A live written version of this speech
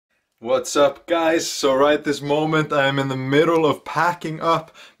What's up, guys? So right this moment I am in the middle of packing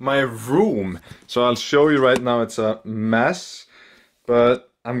up my room. So I'll show you right now. It's a mess, but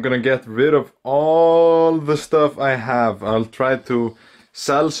I'm gonna get rid of all the stuff I have. I'll try to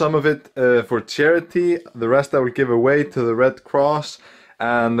sell some of it for charity. The rest I will give away to the Red Cross,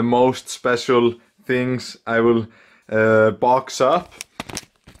 and the most special things I will box up.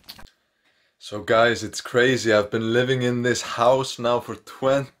 So guys, it's crazy. I've been living in this house now for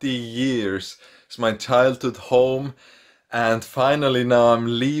 20 years. It's my childhood home, and finally now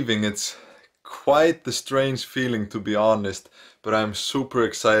I'm leaving. It's quite the strange feeling, to be honest, but I'm super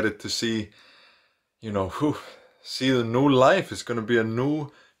excited to see, see the new life. It's gonna be a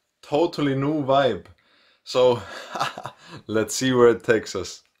totally new vibe. So let's see where it takes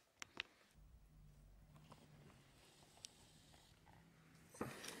us.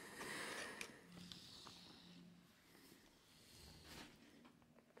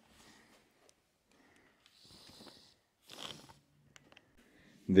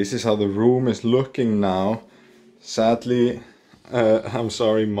 This is how the room is looking now. Sadly, I'm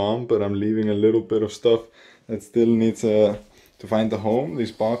sorry mom, but I'm leaving a little bit of stuff that still needs to find a home.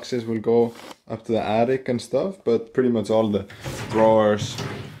 These boxes will go up to the attic and stuff, but pretty much all the drawers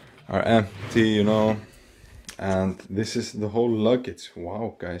are empty, and this is the whole luggage.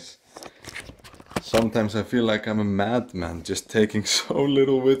 Wow, guys. Sometimes I feel like I'm a madman, just taking so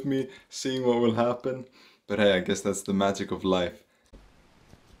little with me, seeing what will happen. But hey, I guess that's the magic of life.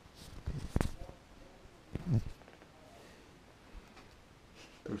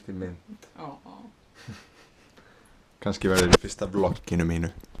 Kanski verður í fyrsta vlogginu mínu.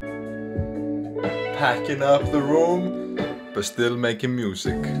 Packing up the room, but still making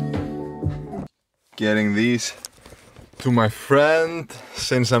music. Getting these to my friend,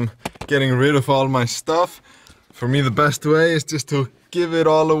 since I'm getting rid of all my stuff. For me the best way is just to give it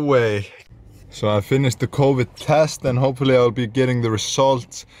all away. So I finished the COVID test, and hopefully I'll be getting the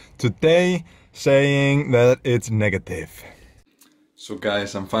results today, saying that it's negative. So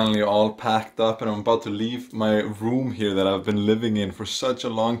guys, I'm finally all packed up and I'm about to leave my room here that I've been living in for such a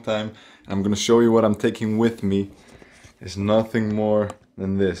long time. I'm gonna show you what I'm taking with me. It's nothing more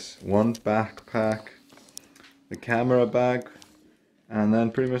than this. One backpack, the camera bag, and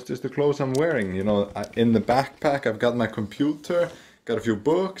then pretty much just the clothes I'm wearing. In the backpack I've got my computer, got a few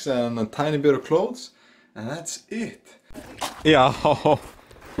books and a tiny bit of clothes, and that's it. Yeah.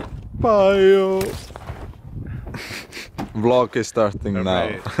 Bye. Vlog is starting now.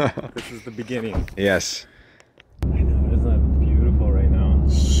 This is the beginning. Yes. I know, isn't that beautiful right now?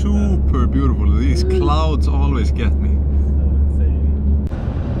 Super beautiful. These clouds always get me. So insane.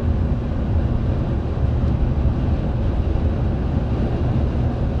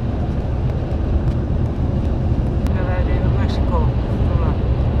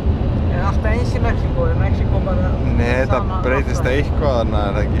 Er alltaf eins í Mexíkó? Er Mexíkó bara... Nei, þetta breytist eitthvað þarna,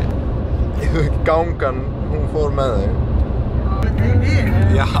 er það ekki? Gangan, hún fór með þig.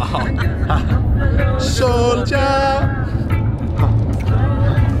 Já. Soldier.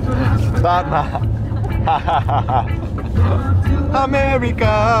 Þarna.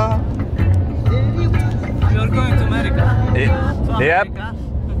 America. You're going to America? Yep.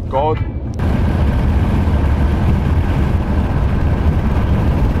 Go.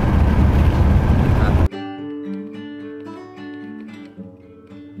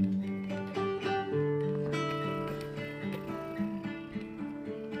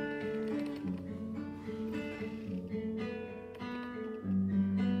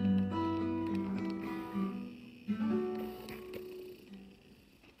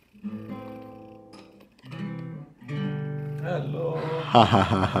 Hello. Ha ha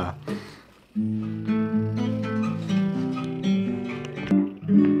ha ha.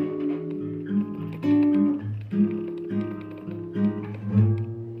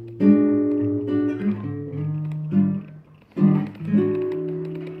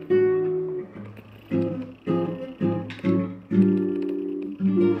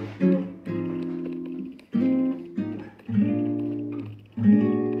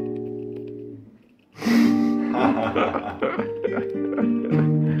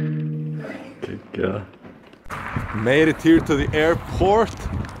 Made it here to the airport,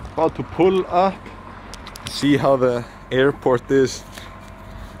 about to pull up, see how the airport is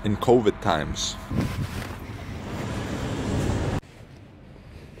in COVID times.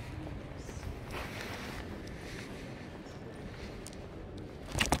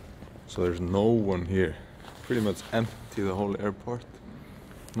 So there's no one here, pretty much empty the whole airport,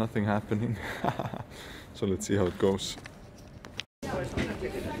 nothing happening. So let's see how it goes.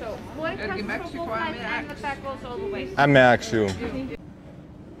 One comfortable type and the back goes all the way. I'm Max you.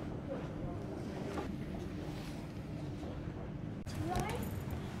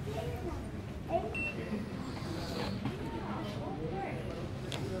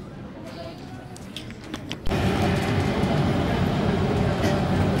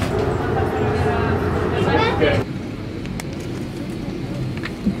 Be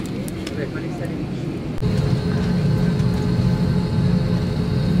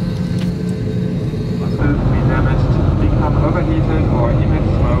damaged, become overheated, or emit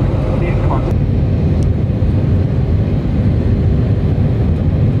smoke, please contact.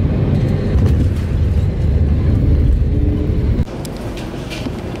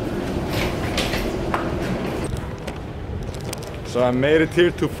 So I made it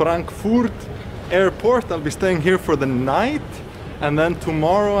here to Frankfurt airport. I'll be staying here for the night, and then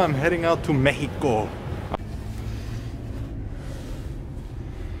tomorrow I'm heading out to Mexico.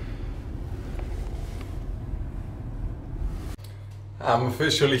 I'm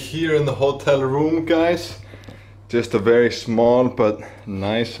officially here in the hotel room, guys. Just a very small but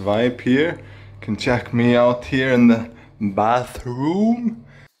nice vibe here. You can check me out here in the bathroom.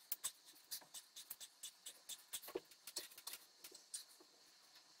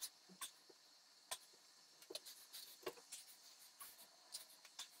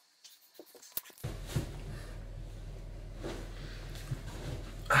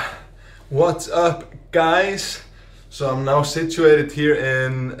 What's up, guys? So I'm now situated here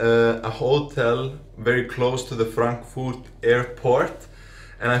in a hotel very close to the Frankfurt airport,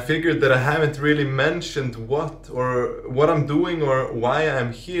 and I figured that I haven't really mentioned what I'm doing or why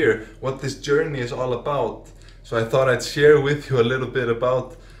I'm here, what this journey is all about. So I thought I'd share with you a little bit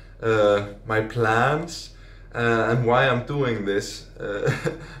about my plans and why I'm doing this.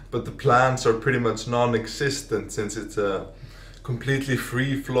 But the plans are pretty much non-existent since it's a completely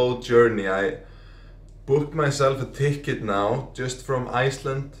free-flow journey. I booked myself a ticket now just from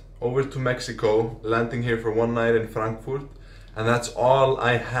Iceland over to Mexico, landing here for one night in Frankfurt, and that's all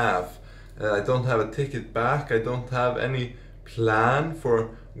I have. I don't have a ticket back. I don't have any plan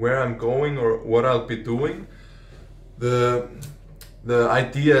for where I'm going or what I'll be doing. The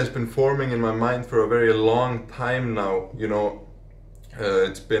idea has been forming in my mind for a very long time now. You know,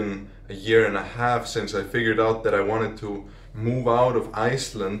 it's been a year and a half since I figured out that I wanted to move out of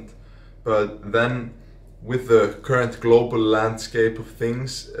Iceland, but then with the current global landscape of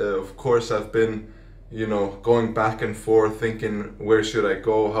things, of course I've been, you know, going back and forth thinking, where should I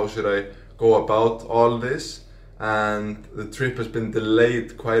go, how should I go about all this, and the trip has been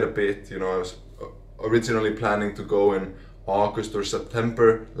delayed quite a bit. You know, I was originally planning to go in August or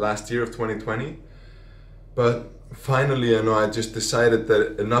September last year of 2020, but finally, you know, I just decided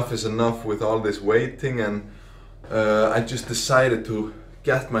that enough is enough with all this waiting, and I just decided to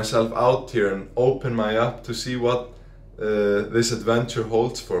get myself out here and open my up to see what this adventure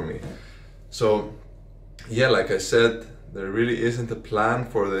holds for me. So yeah, like I said, there really isn't a plan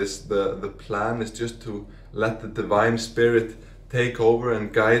for this. The plan is just to let the divine spirit take over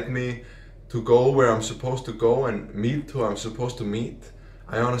and guide me to go where I'm supposed to go and meet who I'm supposed to meet.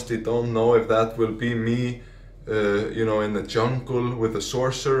 I honestly don't know if that will be me you know, in the jungle with a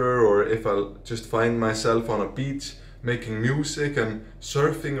sorcerer, or if I'll just find myself on a beach making music and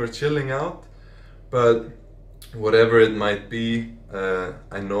surfing or chilling out. But whatever it might be,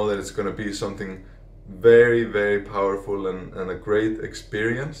 I know that it's going to be something very, very powerful and a great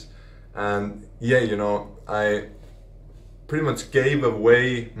experience. And yeah, you know, I pretty much gave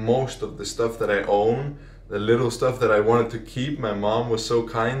away most of the stuff that I own, the little stuff that I wanted to keep. My mom was so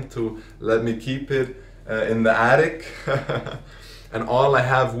kind to let me keep it in the attic. And all I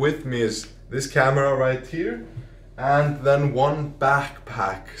have with me is this camera right here, and then one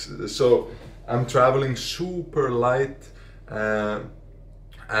backpack. So I'm traveling super light,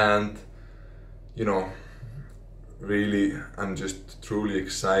 and you know, really I'm just truly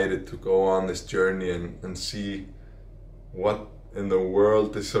excited to go on this journey and see what in the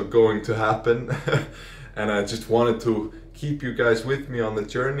world is going to happen. And I just wanted to keep you guys with me on the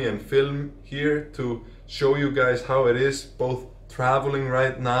journey and film here to show you guys how it is both traveling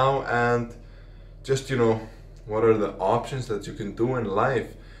right now and just, you know, what are the options that you can do in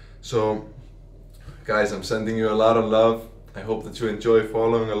life. So guys, I'm sending you a lot of love. I hope that you enjoy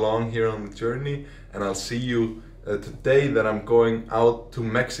following along here on the journey, and I'll see you today that I'm going out to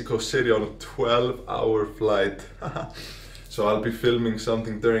Mexico City on a 12-hour flight. So I'll be filming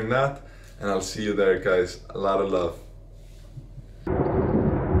something during that, and I'll see you there, guys. A lot of love.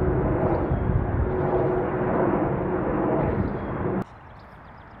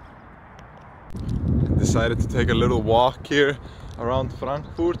 Decided to take a little walk here around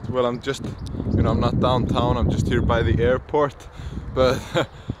Frankfurt. Well, I'm just, you know, I'm not downtown, I'm just here by the airport. But,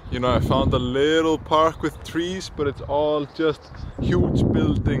 you know, I found a little park with trees, but it's all just huge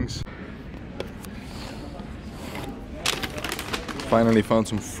buildings. Finally found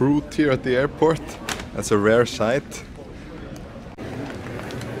some fruit here at the airport. That's a rare sight.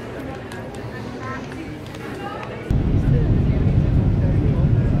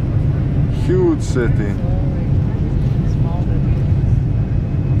 good city. Small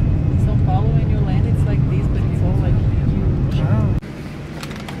São Paulo, when you land, it's like this, but it's all like huge.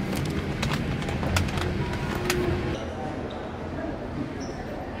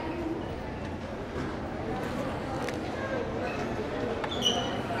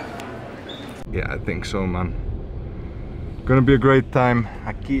 Yeah, I think so, man. Gonna be a great time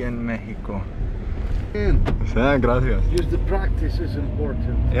aquí en Mexico. Yeah, gracias. Just the practice is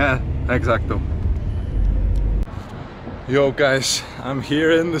important. Yeah, exacto. Yo guys, I'm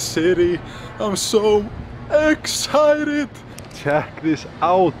here in the city. I'm so excited. Check this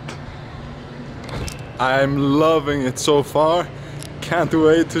out. I'm loving it so far. Can't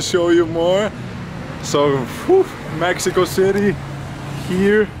wait to show you more. So, whew, Mexico City,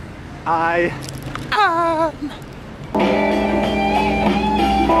 here I am.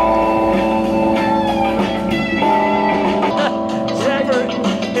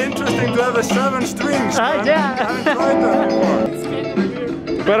 Interesting to have a 7 strings. Man. Yeah. I haven't tried that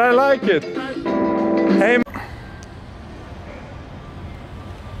before. But I like it. Hey.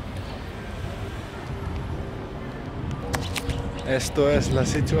 Esto es la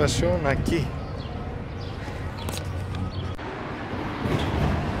situación aquí.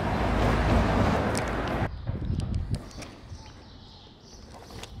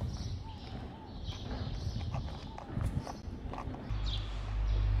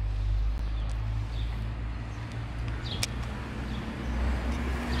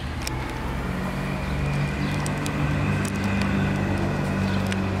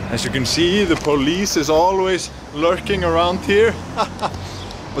 As you can see, the police is always lurking around here.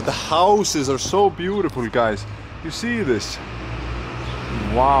 But the houses are so beautiful, guys. You see this?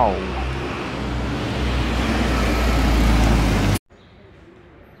 Wow.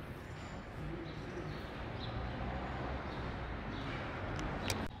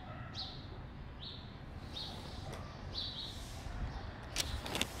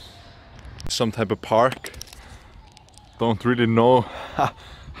 Some type of park. Don't really know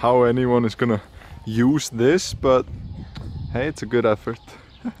how anyone is gonna use this, but hey, it's a good effort.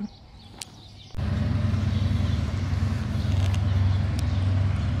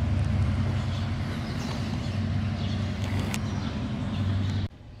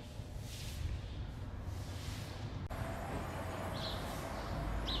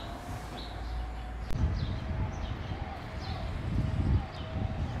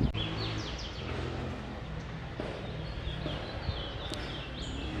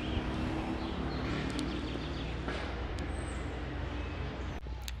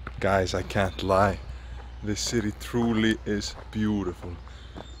 Guys, I can't lie. This city truly is beautiful.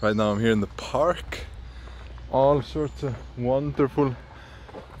 Right now I'm here in the park. All sorts of wonderful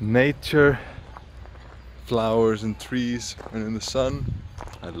nature, flowers and trees, and in the sun.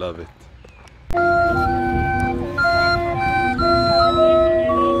 I love it.